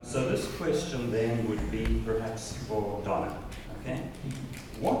So this question then would be perhaps for Donna, okay?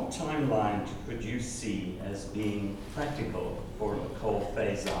 What timeline could you see as being practical for a coal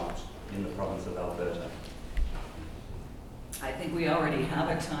phase out in the province of Alberta? I think we already have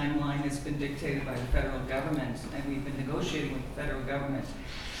a timeline that's been dictated by the federal government, and we've been negotiating with the federal government.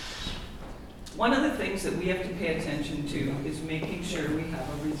 One of the things that we have to pay attention to is making sure we have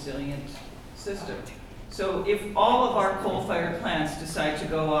a resilient system. So if all of our coal-fired plants decide to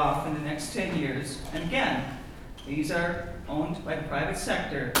go off in the next 10 years, and again, these are owned by the private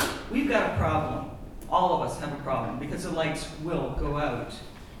sector, we've got a problem. All of us have a problem because the lights will go out.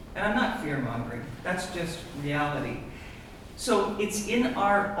 And I'm not fear-mongering, that's just reality. So it's in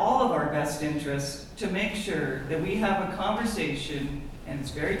all of our best interests to make sure that we have a conversation, and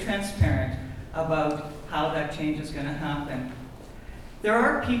it's very transparent, about how that change is going to happen. There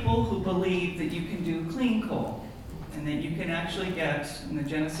are people who believe that you can do clean coal, and that you can actually get, and the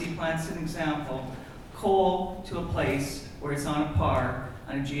Genesee plant's an example, coal to a place where it's on a par,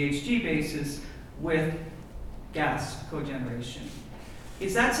 on a GHG basis, with gas cogeneration.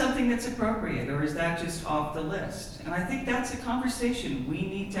 Is that something that's appropriate, or is that just off the list? And I think that's a conversation we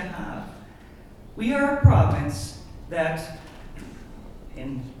need to have. We are a province that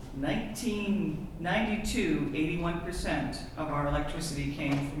in 1992, 81% of our electricity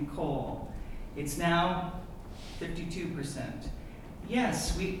came from coal. It's now 52%.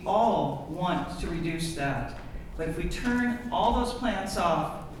 Yes, we all want to reduce that. But if we turn all those plants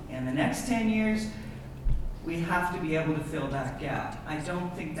off in the next 10 years, we have to be able to fill that gap. I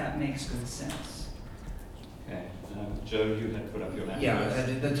don't think that makes good sense. Okay, Joe, you had put up your hand. Yeah,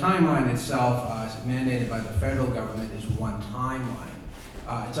 the timeline itself, mandated by the federal government, is one timeline.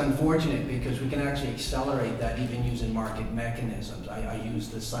 It's unfortunate because we can actually accelerate that even using market mechanisms. I use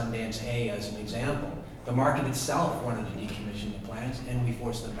the Sundance A as an example. The market itself wanted to decommission the plants, and we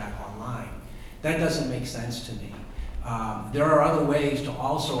forced them back online. That doesn't make sense to me. There are other ways to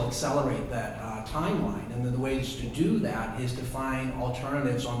also accelerate that timeline, and the ways to do that is to find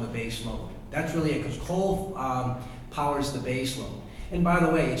alternatives on the base load. That's really it, because coal powers the base load. And by the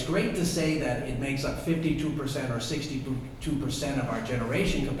way, it's great to say that it makes up 52% or 62% of our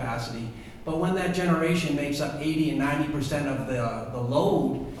generation capacity, but when that generation makes up 80 and 90% of the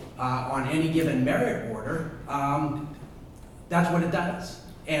load on any given merit order, that's what it does.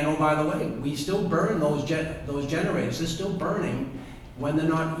 And oh, by the way, we still burn those generators. They're still burning when they're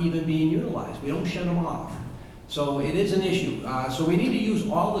not even being utilized. We don't shut them off. So it is an issue. So we need to use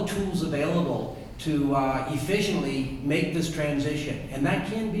all the tools available to efficiently make this transition. And that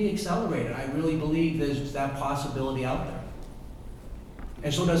can be accelerated. I really believe there's that possibility out there.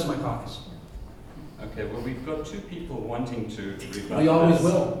 And so does my caucus. Okay, well, we've got two people wanting to rebuttal. We always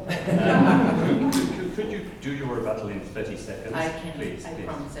will. Could you do your rebuttal in 30 seconds? I can. Please, I please.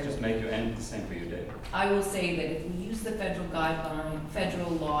 promise I will. Just make your end the same for you, David. I will say that if we use the federal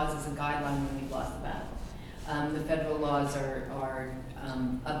laws as a guideline, then we've lost the battle. The federal laws are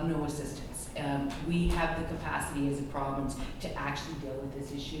of no assistance. We have the capacity as a province to actually deal with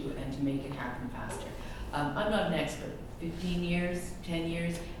this issue and to make it happen faster. I'm not an expert. 15 years, 10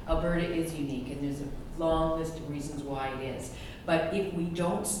 years, Alberta is unique, and there's a long list of reasons why it is. But if we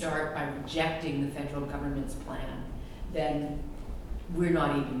don't start by rejecting the federal government's plan, then we're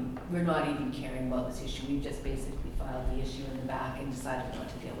not even caring about this issue. We've just basically filed the issue in the back and decided not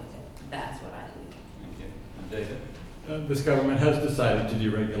to deal with it. That's what I believe. Thank you. And David? This government has decided to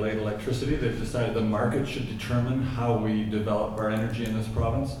deregulate electricity. They've decided the market should determine how we develop our energy in this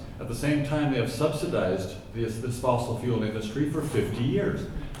province. At the same time, they have subsidized this fossil fuel industry for 50 years.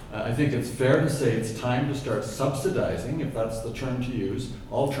 I think it's fair to say it's time to start subsidizing, if that's the term to use,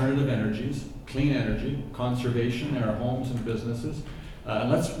 alternative energies, clean energy, conservation in our homes and businesses. And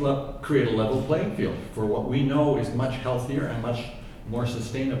let's create a level playing field for what we know is much healthier and much more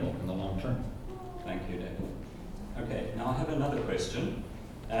sustainable in the long term. Thank you, David. Okay, now I have another question.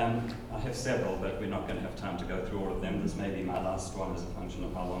 I have several, but we're not going to have time to go through all of them. This may be my last one as a function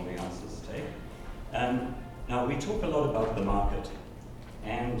of how long the answers take. Now, we talk a lot about the market,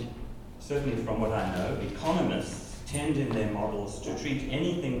 and certainly from what I know, economists tend in their models to treat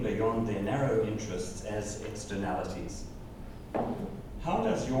anything beyond their narrow interests as externalities. How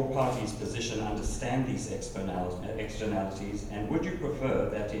does your party's position understand these externalities, and would you prefer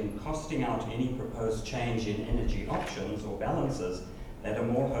that in costing out any proposed change in energy options or balances, that a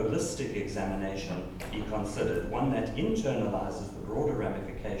more holistic examination be considered, one that internalizes the broader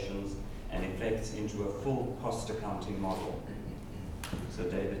ramifications and effects into a full cost accounting model? So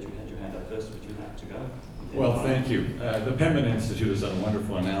David, you had your hand up first. Would you like to go? Well, thank you. The Penman Institute has done a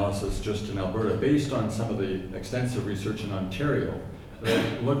wonderful analysis just in Alberta based on some of the extensive research in Ontario.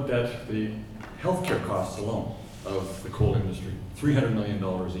 that looked at the healthcare costs alone of the coal industry. $300 million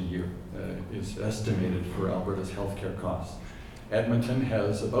a year is estimated for Alberta's healthcare costs. Edmonton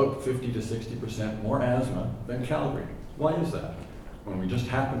has about 50 to 60% more asthma than Calgary. Why is that? When we just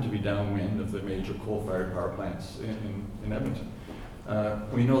happen to be downwind of the major coal-fired power plants in Edmonton.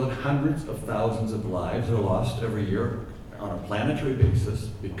 We know that hundreds of thousands of lives are lost every year on a planetary basis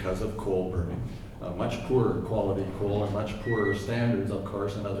because of coal burning. Much poorer quality coal and much poorer standards, of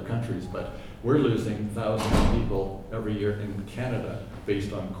course, in other countries, but we're losing thousands of people every year in Canada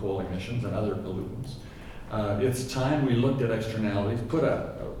based on coal emissions and other pollutants. It's time we looked at externalities, put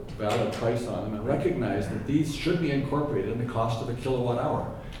a valid price on them, and recognize that these should be incorporated in the cost of a kilowatt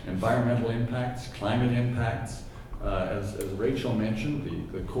hour. Environmental impacts, climate impacts, as Rachel mentioned,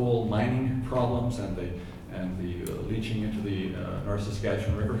 the coal mining problems and the leaching into the North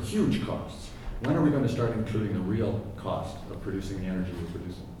Saskatchewan River, huge costs. When are we going to start including the real cost of producing the energy we're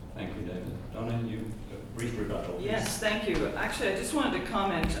producing? Thank you, David. Donna, you, a brief rebuttal, please. Yes, thank you. Actually, I just wanted to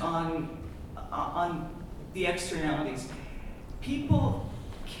comment on the externalities. People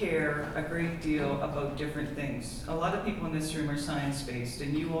care a great deal about different things. A lot of people in this room are science-based,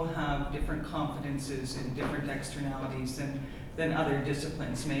 and you will have different confidences in different externalities than other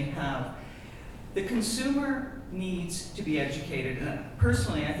disciplines may have. The consumer needs to be educated, and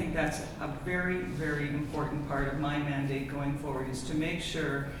personally, I think that's a very, very important part of my mandate going forward, is to make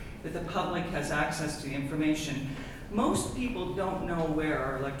sure that the public has access to the information. Most people don't know where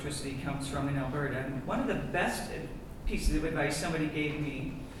our electricity comes from in Alberta, and one of the best pieces of advice somebody gave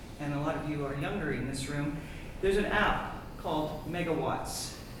me, and a lot of you are younger in this room, there's an app called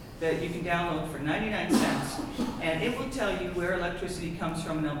Megawatts that you can download for 99 cents, and it will tell you where electricity comes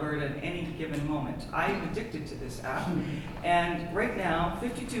from in Alberta at any given moment. I'm addicted to this app, and right now,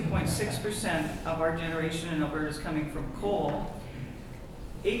 52.6% of our generation in Alberta is coming from coal,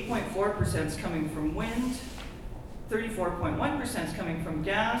 8.4% is coming from wind, 34.1% is coming from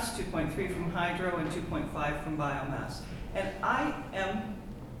gas, 2.3% from hydro, and 2.5% from biomass. And I am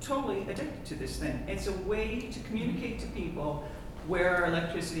totally addicted to this thing. It's a way to communicate to people where our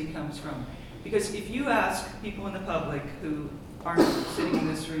electricity comes from. Because if you ask people in the public who aren't sitting in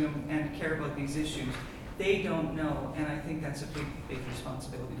this room and care about these issues, they don't know, and I think that's a big, big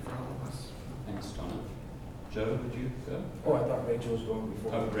responsibility for all of us. Thanks, Donna. Joe, would you go? Oh, I thought Rachel was going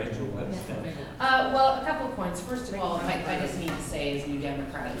before. Oh, Rachel, that's Well, a couple of points. First of all, I just need to say, as a New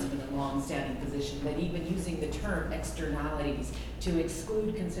Democrat, it's been a long-standing position that even using the term externalities to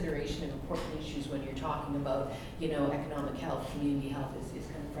exclude consideration of important issues when you're talking about, economic health, community health is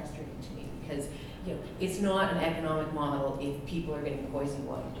kind of frustrating to me, because, it's not an economic model if people are getting poisoned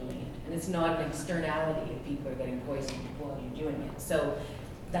while you're doing it, and it's not an externality if people are getting poisoned while you're doing it. So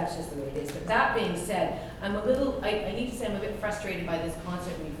that's just the way it is. But that being said, I need to say I'm a bit frustrated by this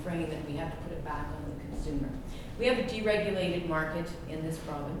concept refrain that we have to put it back on the consumer. We have a deregulated market in this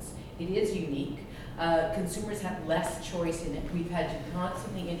province. It is unique. Consumers have less choice in it. We've had to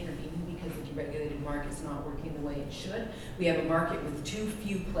constantly intervene because the deregulated market is not working the way it should. We have a market with too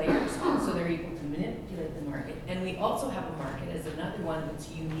few players, so they're able to manipulate the market. And we also have a market as another one of its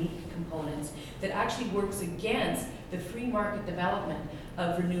unique components that actually works against the free market development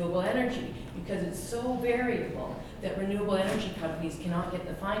of renewable energy, because it's so variable that renewable energy companies cannot get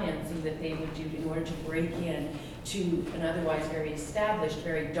the financing that they would do in order to break in to an otherwise very established,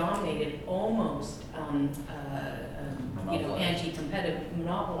 very dominated, almost anti-competitive,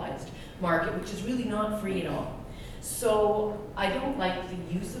 monopolized market, which is really not free at all. So I don't like the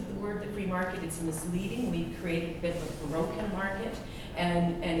use of the word the free market. It's misleading. We've created a bit of a broken market,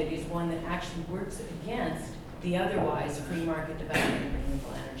 and it is one that actually works against the otherwise free market development of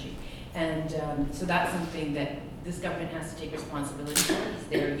renewable energy. And so that's something that this government has to take responsibility for. It's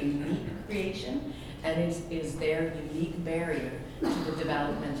their unique creation, and it is their unique barrier to the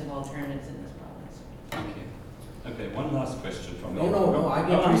development of alternatives in this province. Thank you. Okay, one last question from me. No, I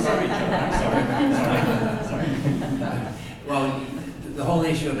get I'm sorry, Joe. I'm sorry. Well, the whole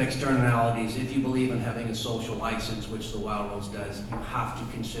issue of externalities, if you believe in having a social license, which the Wildrose does, you have to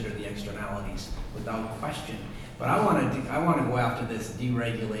consider the externalities without question. But I want to go after this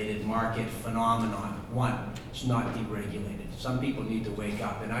deregulated market phenomenon. One, it's not deregulated. Some people need to wake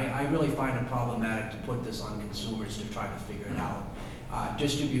up, and I really find it problematic to put this on consumers to try to figure it out.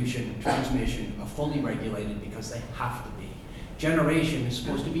 Distribution, transmission are fully regulated because they have to be. Generation is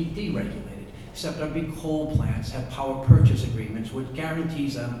supposed to be deregulated, except our big coal plants have power purchase agreements which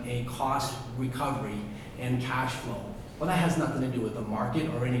guarantees them a cost recovery and cash flow. Well, that has nothing to do with the market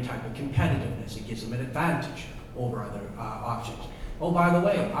or any type of competitiveness. It gives them an advantage over other options. Oh, by the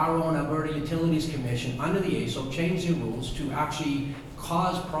way, our own Alberta Utilities Commission under the AESO changed the rules to actually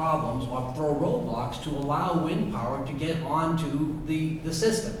cause problems or throw roadblocks to allow wind power to get onto the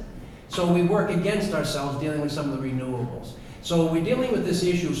system. So we work against ourselves dealing with some of the renewables. So we're dealing with this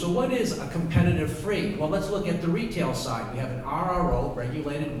issue. So what is a competitive freight? Well, let's look at the retail side. We have an RRO,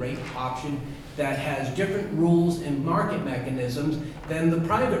 regulated rate option, that has different rules and market mechanisms than the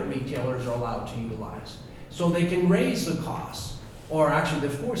private retailers are allowed to utilize. So they can raise the costs, or actually they're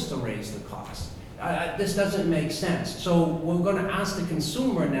forced to raise the costs. This doesn't make sense. So we're going to ask the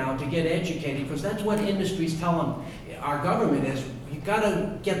consumer now to get educated, because that's what industries tell them. Our government is, you've got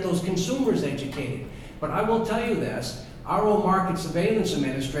to get those consumers educated. But I will tell you this, our own Market Surveillance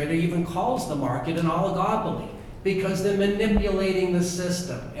Administrator even calls the market an oligopoly, because they're manipulating the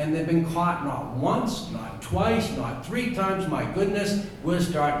system, and they've been caught not once, not twice, not 3 times. My goodness, we're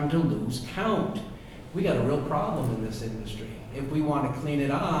starting to lose count. We got a real problem in this industry. If we want to clean it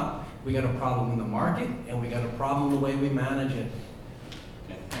up, we got a problem in the market, and we got a problem in the way we manage it.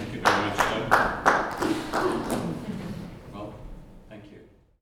 Okay, thank you very much, Joe.